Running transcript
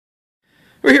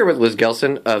We're here with Liz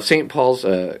Gehlsen of St. Paul's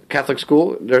Catholic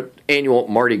School. Their annual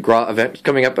Mardi Gras event is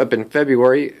coming up in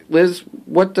February. Liz,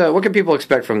 what can people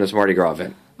expect from this Mardi Gras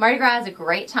event? Mardi Gras is a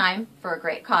great time for a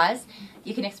great cause.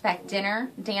 You can expect dinner,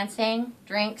 dancing,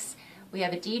 drinks. We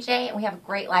have a DJ, and we have a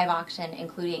great live auction,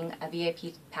 including a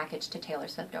VIP package to Taylor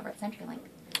Swift over at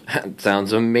CenturyLink.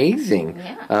 Sounds amazing.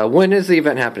 Yeah. When is the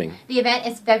event happening? The event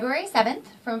is February 7th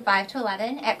from 5 to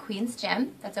 11 at Queen's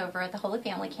Gym. That's over at the Holy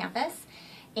Family campus.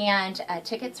 And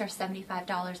tickets are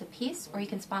 $75 a piece, or you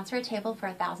can sponsor a table for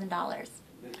 $1,000.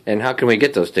 And how can we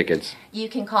get those tickets? You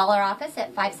can call our office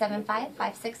at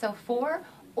 575-5604,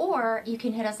 or you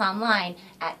can hit us online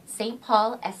at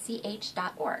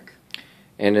stpaulsch.org.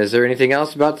 And is there anything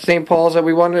else about St. Paul's that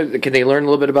we wanted? Can they learn a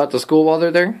little bit about the school while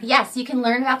they're there? Yes, you can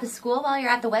learn about the school while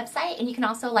you're at the website, and you can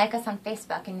also like us on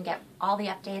Facebook and get all the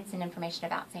updates and information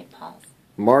about St. Paul's.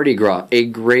 Mardi Gras, a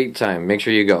great time. Make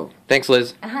sure you go. Thanks,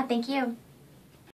 Liz. Thank you.